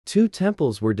Two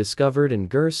temples were discovered in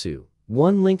Girsu,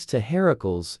 one linked to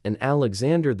Herakles and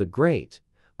Alexander the Great.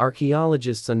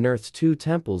 Archaeologists unearthed two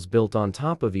temples built on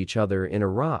top of each other in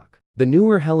Iraq. The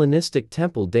newer Hellenistic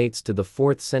temple dates to the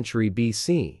 4th century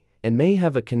BC and may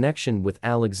have a connection with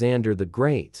Alexander the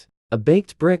Great. A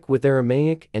baked brick with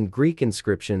Aramaic and Greek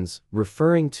inscriptions,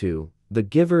 referring to the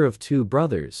giver of two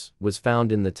brothers, was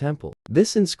found in the temple.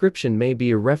 This inscription may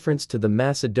be a reference to the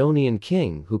Macedonian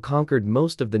king who conquered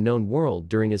most of the known world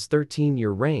during his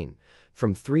 13-year reign,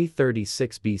 from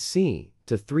 336 BC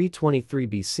to 323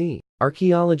 BC.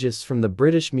 Archaeologists from the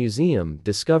British Museum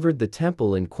discovered the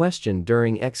temple in question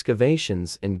during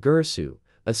excavations in Girsu,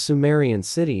 a Sumerian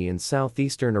city in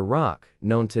southeastern Iraq,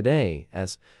 known today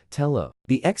as Tello.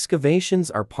 The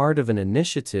excavations are part of an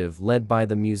initiative led by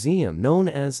the museum known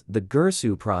as the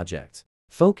Girsu Project.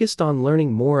 Focused on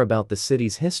learning more about the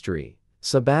city's history,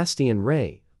 Sebastien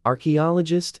Rey,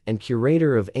 archaeologist and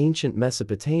curator of Ancient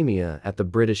Mesopotamia at the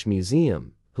British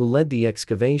Museum, who led the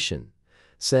excavation,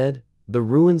 said, "The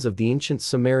ruins of the ancient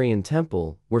Sumerian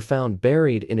temple were found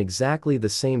buried in exactly the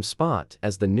same spot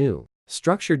as the new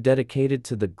structure dedicated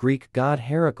to the Greek god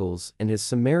Herakles and his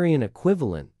Sumerian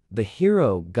equivalent, the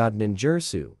hero god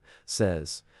Girsu,"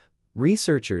 says.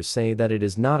 Researchers say that it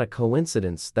is not a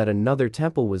coincidence that another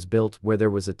temple was built where there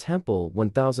was a temple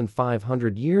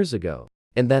 1,500 years ago,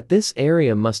 and that this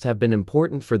area must have been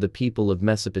important for the people of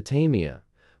Mesopotamia.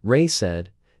 Rey said,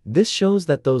 "This shows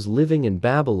that those living in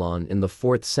Babylon in the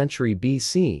 4th century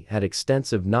BC had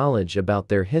extensive knowledge about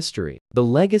their history. The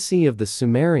legacy of the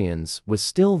Sumerians was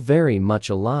still very much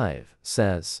alive,"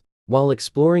 says. While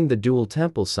exploring the dual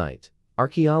temple site,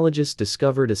 archaeologists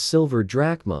discovered a silver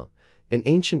drachma, an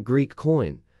ancient Greek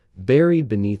coin, buried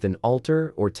beneath an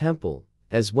altar or temple,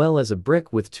 as well as a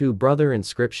brick with two brother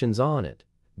inscriptions on it.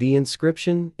 The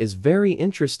inscription is very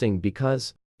interesting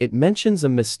because it mentions a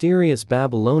mysterious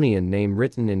Babylonian name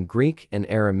written in Greek and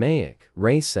Aramaic.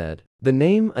 Rey said, "The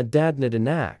name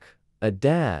Adad-Nadanak,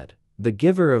 Adad, the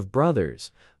giver of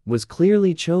brothers, was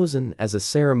clearly chosen as a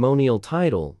ceremonial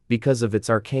title because of its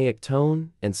archaic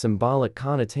tone and symbolic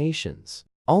connotations.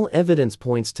 All evidence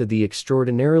points to the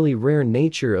extraordinarily rare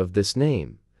nature of this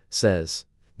name," says.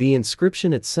 The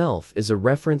inscription itself is a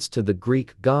reference to the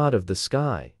Greek god of the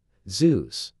sky,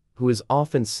 Zeus, who is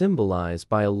often symbolized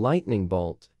by a lightning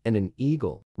bolt and an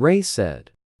eagle. Rey said,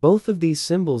 "Both of these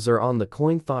symbols are on the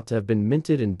coin thought to have been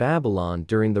minted in Babylon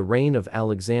during the reign of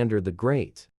Alexander the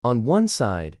Great. On one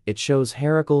side, it shows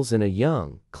Herakles in a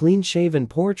young, clean-shaven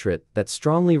portrait that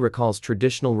strongly recalls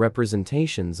traditional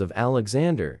representations of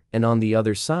Alexander, and on the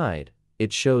other side,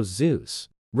 it shows Zeus."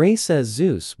 Rey says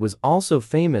Zeus was also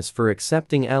famous for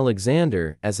accepting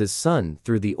Alexander as his son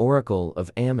through the oracle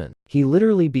of Ammon. He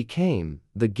literally became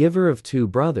the giver of two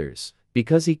brothers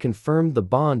because he confirmed the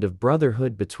bond of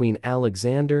brotherhood between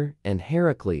Alexander and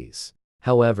Herakles.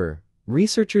 However,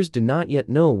 researchers do not yet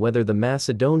know whether the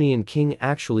Macedonian king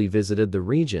actually visited the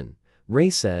region. Rey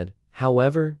said,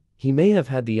 however, he may have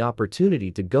had the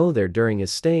opportunity to go there during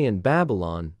his stay in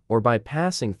Babylon or by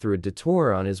passing through a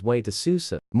detour on his way to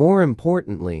Susa. More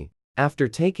importantly, after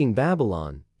taking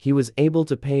Babylon, he was able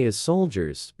to pay his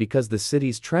soldiers because the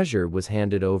city's treasure was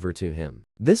handed over to him.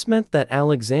 This meant that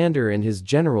Alexander and his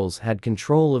generals had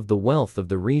control of the wealth of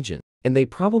the region, and they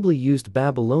probably used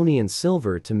Babylonian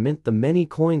silver to mint the many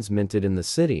coins minted in the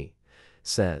city,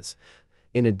 says.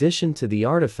 In addition to the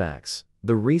artifacts,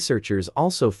 the researchers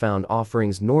also found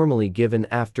offerings normally given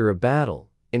after a battle,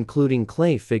 including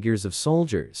clay figures of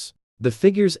soldiers. The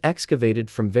figures excavated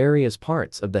from various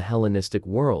parts of the Hellenistic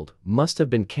world must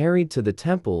have been carried to the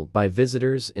temple by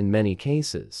visitors in many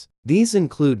cases. These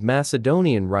include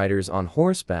Macedonian riders on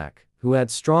horseback who had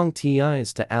strong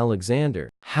ties to Alexander.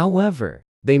 However,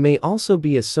 they may also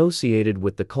be associated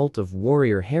with the cult of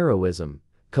warrior heroism,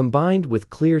 combined with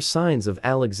clear signs of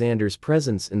Alexander's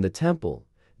presence in the temple.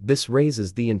 This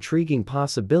raises the intriguing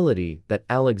possibility that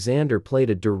Alexander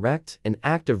played a direct and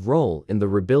active role in the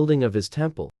rebuilding of his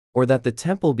temple, or that the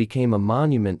temple became a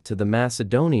monument to the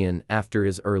Macedonian after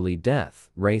his early death,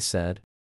 Rey said.